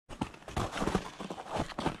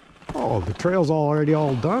Oh, the trail's already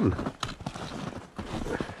all done.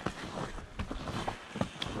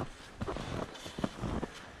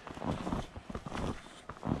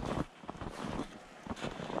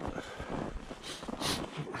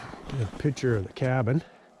 A picture of the cabin.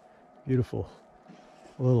 Beautiful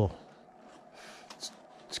little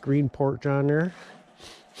screen porch on there.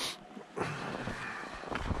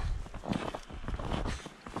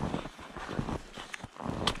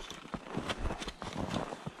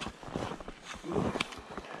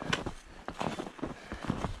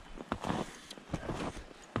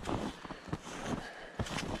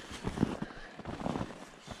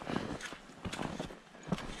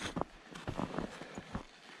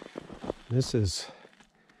 This is,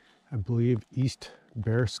 I believe, East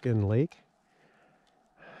Bearskin Lake.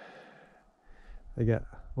 They got,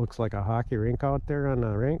 looks like a hockey rink out there on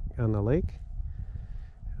the lake.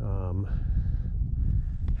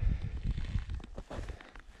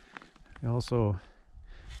 Also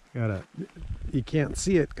got you can't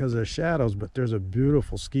see it because of shadows, but there's a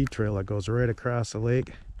beautiful ski trail that goes right across the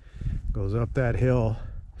lake, goes up that hill.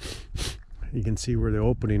 You can see where the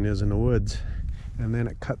opening is in the woods. And then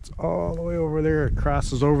it cuts all the way over there. It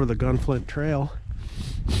crosses over the Gunflint Trail.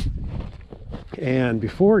 And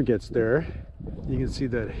before it gets there, you can see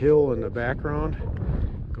that hill in the background.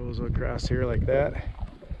 Goes across here like that.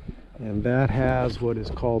 And that has what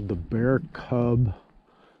is called the Bear Cub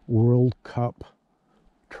World Cup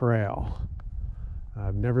Trail.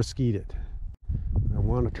 I've never skied it. I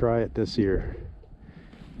want to try it this year.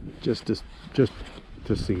 Just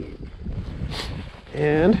to see.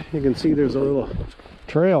 And you can see there's a little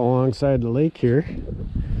trail alongside the lake here,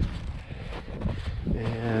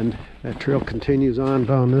 and that trail continues on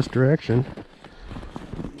down this direction,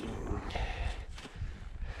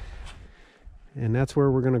 and that's where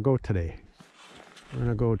we're going to go today. We're going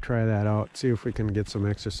to go try that out, see if we can get some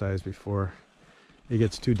exercise before it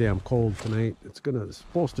gets too damn cold tonight. It's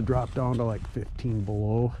supposed to drop down to like 15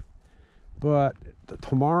 below, but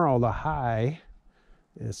tomorrow the high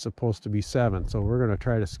is supposed to be 7, so we're going to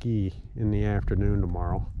try to ski in the afternoon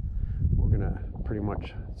tomorrow. We're going to pretty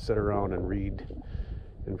much sit around and read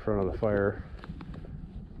in front of the fire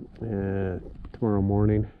tomorrow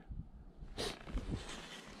morning.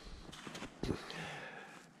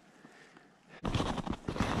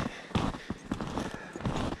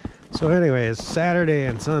 So anyways, Saturday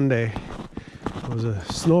and Sunday was a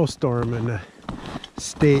snowstorm in the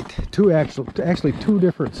state. Actually two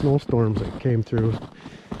different snowstorms that came through.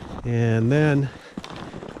 And then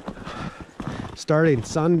starting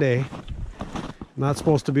Sunday, not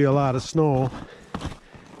supposed to be a lot of snow,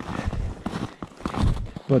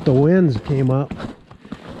 but the winds came up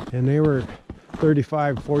and they were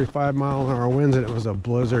 35, 45 mile an hour winds, and it was a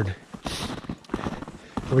blizzard,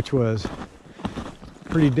 which was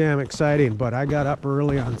pretty damn exciting. But I got up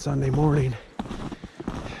early on Sunday morning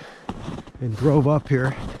and drove up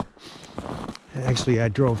here. Actually, I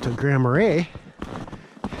drove to Grand Marais,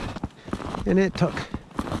 and it took,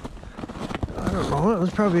 I don't know, it was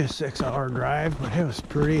probably a 6-hour drive, but it was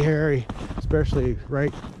pretty hairy, especially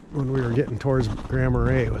right when we were getting towards Grand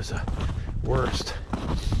Marais. It was the worst.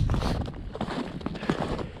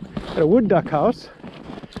 Got a wood duck house.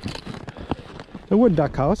 The wood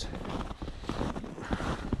duck house.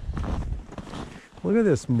 Look at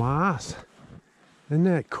this moss. Isn't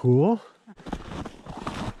that cool?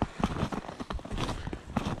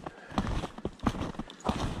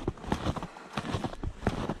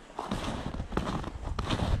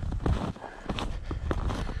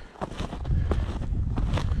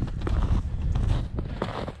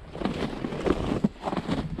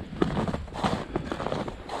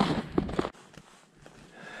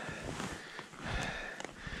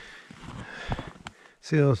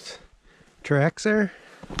 See those tracks there?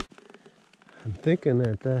 I'm thinking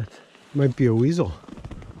that might be a weasel.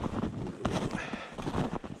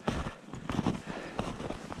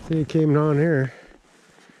 See, he came down here,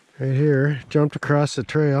 right here, jumped across the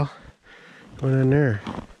trail, went in there.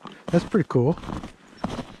 That's pretty cool.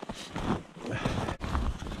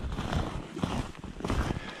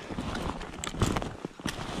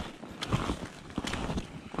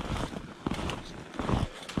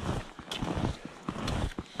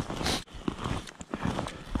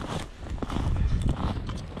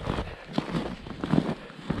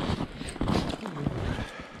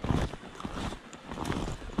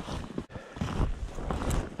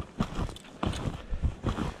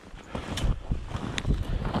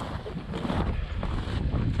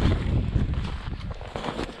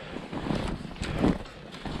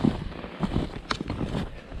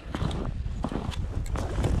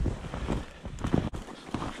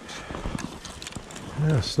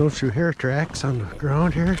 Yeah, snowshoe hair tracks on the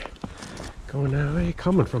ground here. Going that way,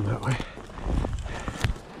 coming from that way.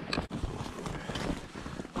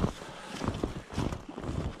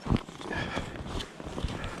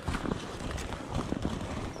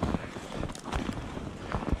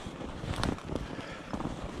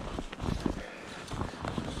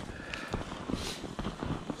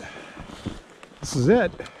 This is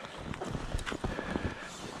it.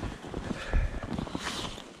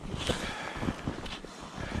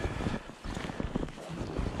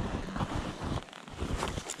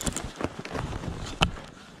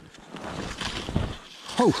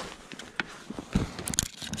 Oh.